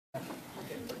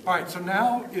All right, so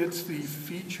now it's the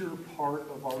feature part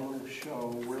of our little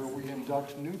show where we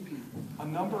induct new people. A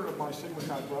number of my Sigma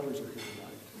Chi brothers are here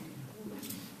tonight.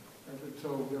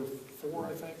 So there are 4,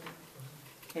 I think,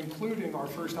 including our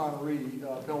first honoree,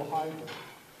 Bill Hyde.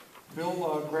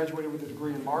 Bill graduated with a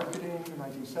degree in marketing in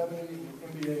 1970, an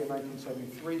MBA in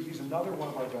 1973. He's another one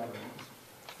of our veterans,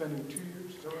 spending 2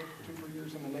 years, 2-3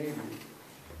 years in the Navy.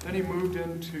 Then he moved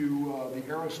into the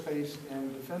aerospace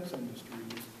and defense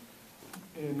industries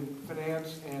in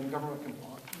finance and government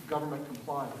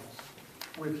compliance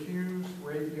with Hughes,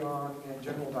 Raytheon, and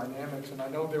General Dynamics. And I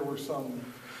know there were some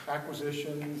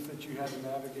acquisitions that you had to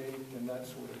navigate and that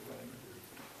sort of thing.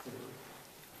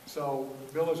 So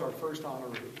Bill is our first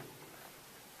honoree.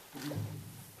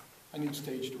 I need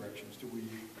stage directions. Do we?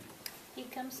 He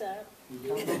comes up. He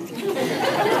comes up.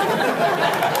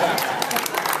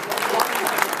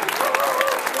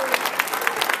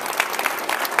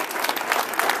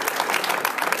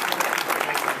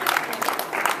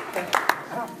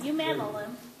 You mammal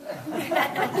him.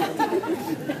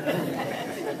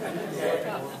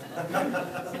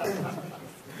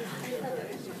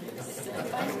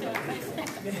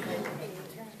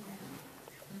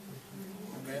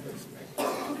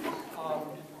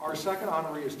 Our second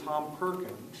honoree is Tom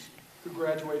Perkins, who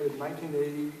graduated in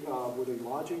 1980 with a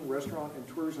lodging, restaurant, and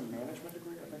tourism management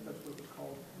degree. I think that's what it's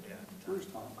called. Yeah. Where's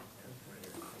Tom?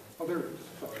 Oh, there it is.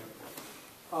 Sorry.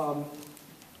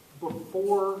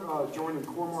 Before joining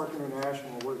Core-Mark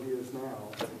International, where he is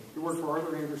now, he worked for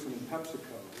Arthur Andersen and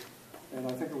PepsiCo, and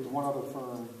I think it was one other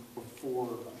firm before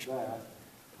that.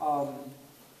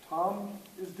 Tom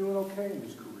is doing okay in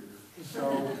his career.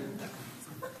 So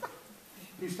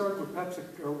he started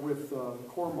with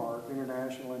Core-Mark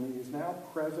International, and he is now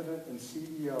president and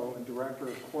CEO and director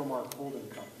of Core-Mark Holding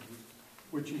Company,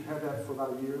 which you had that for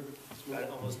about a year.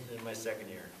 Almost in my second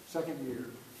year. Second year.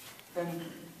 And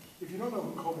if you don't know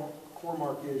who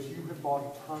Core-Mark is, you have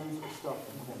bought tons of stuff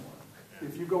from Core-Mark.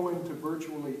 If you go into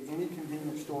virtually any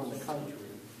convenience store in the country,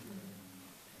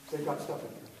 they've got stuff in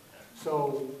there.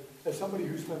 So, as somebody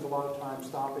who spends a lot of time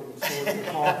stopping and stores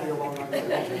for coffee along on the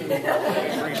routine,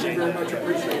 I very much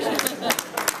appreciate it.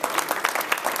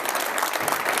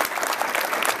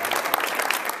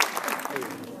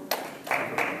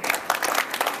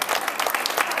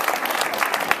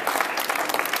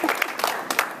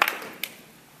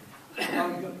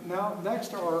 Now,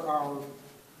 next are our,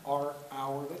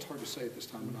 that's hard to say at this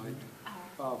time of night,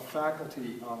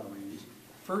 faculty honorees.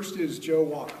 First is Joe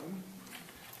Wacom,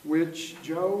 which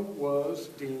Joe was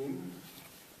dean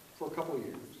for a couple of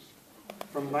years,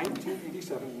 from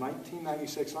 1987 to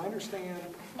 1996. I understand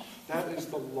that is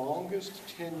the longest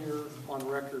tenure on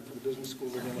record for the business school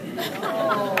of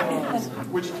Illinois,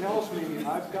 which tells me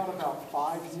I've got about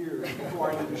 5 years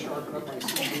before I need to sharpen up my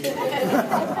CV.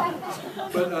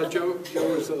 But Joe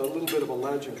is a little bit of a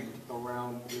legend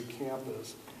around the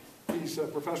campus. He's a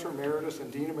professor emeritus and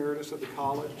dean emeritus at the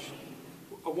college.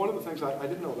 One of the things I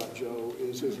didn't know about Joe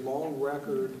is his long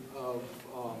record of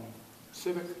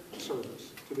civic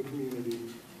service to the community,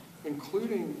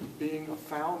 including being a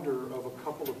founder of a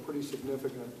couple of pretty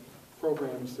significant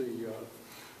programs, the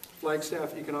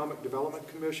Flagstaff Economic Development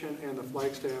Commission and the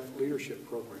Flagstaff Leadership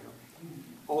Program.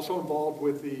 Also involved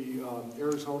with the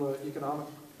Arizona Economic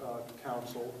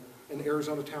Council and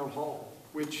Arizona Town Hall,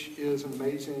 which is an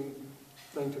amazing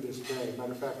thing to this day.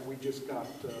 Matter of fact, we just got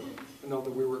to know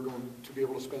that we were going to be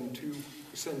able to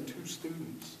send two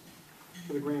students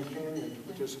to the Grand Canyon to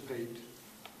participate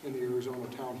in the Arizona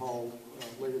Town Hall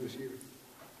later this year.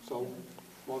 So,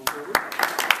 long forward.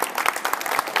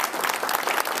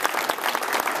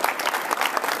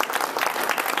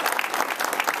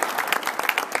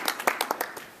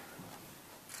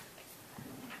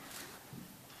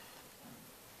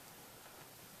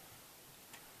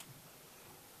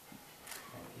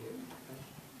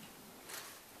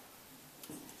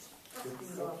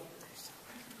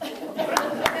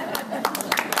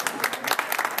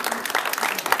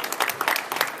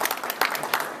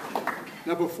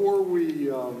 Now, before we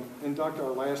induct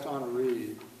our last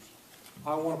honoree,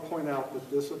 I want to point out that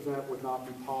this event would not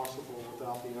be possible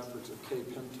without the efforts of Kay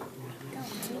Pinto.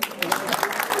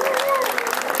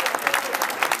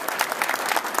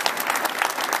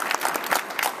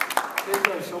 Kay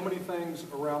does so many things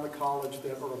around the college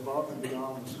that are above and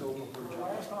beyond the scope of her job. The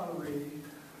last honoree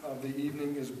of the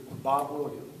evening is Bob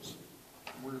Williams.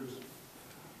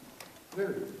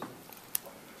 There he is.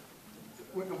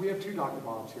 We have 2 Dr.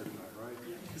 Bobs here tonight, right?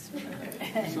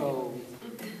 So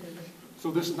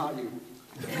this is not you.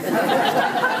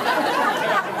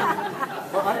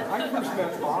 Well, I first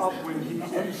met Bob when he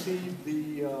emceed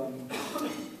the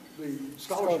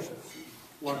scholarship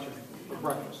luncheon for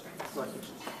breakfast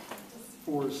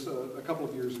for us a couple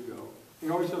of years ago. He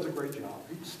always does a great job.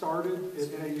 He started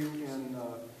at NAU in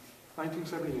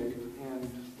 1978 and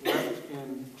left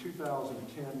in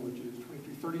 2010, which is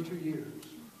 32 years,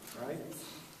 right?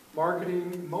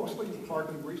 Marketing, mostly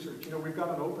marketing research. You know, we've got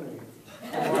an opening.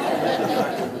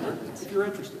 If you're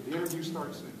interested, the interview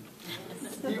starts soon.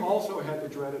 He also had the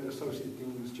dreaded associate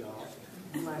dean's job.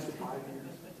 He lasted 5 years.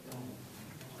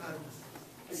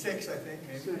 6, I think,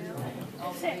 maybe.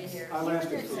 6. I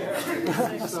lasted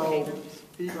 4. So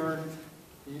he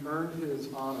earned his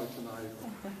honor tonight.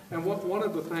 And one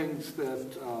of the things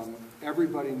that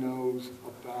everybody knows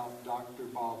about Dr.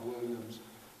 Bob Williams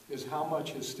is how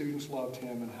much his students loved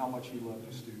him and how much he loved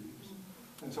his students.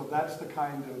 And so that's the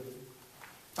kind of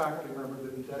faculty member,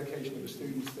 the dedication of the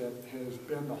students that has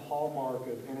been the hallmark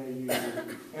of NAU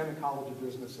and the College of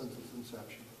Business since its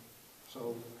inception.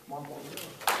 So, one more.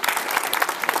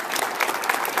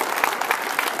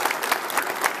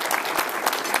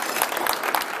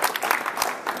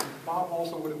 Bob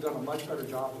also would have done a much better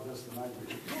job of this than I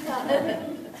did.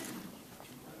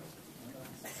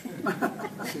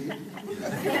 See?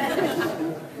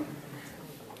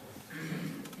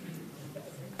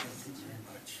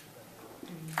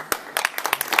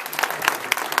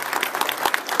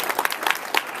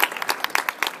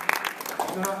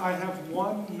 Now, I have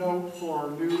one note for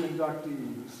our new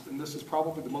inductees, and this is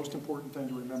probably the most important thing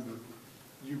to remember.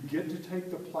 You get to take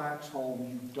the plaques home,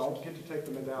 you don't get to take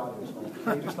the medallions home.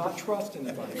 He does not trust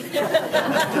anybody.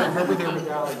 Remember their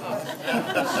medallions.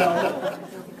 So,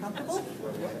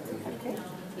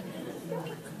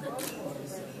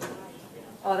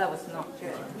 oh, that was not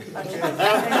good.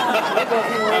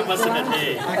 That must have been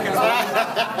me. I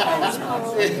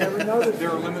never know that there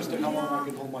are limits to how long I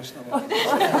can hold my stomach.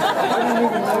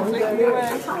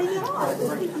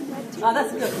 Oh,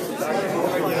 that's good.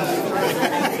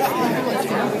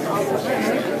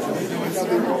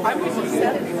 I was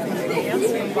upset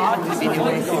dancing Bob.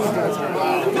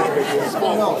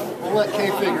 No, we'll let Kay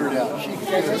figure it out. She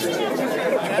figures it out.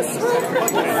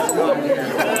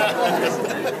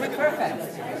 Perfect.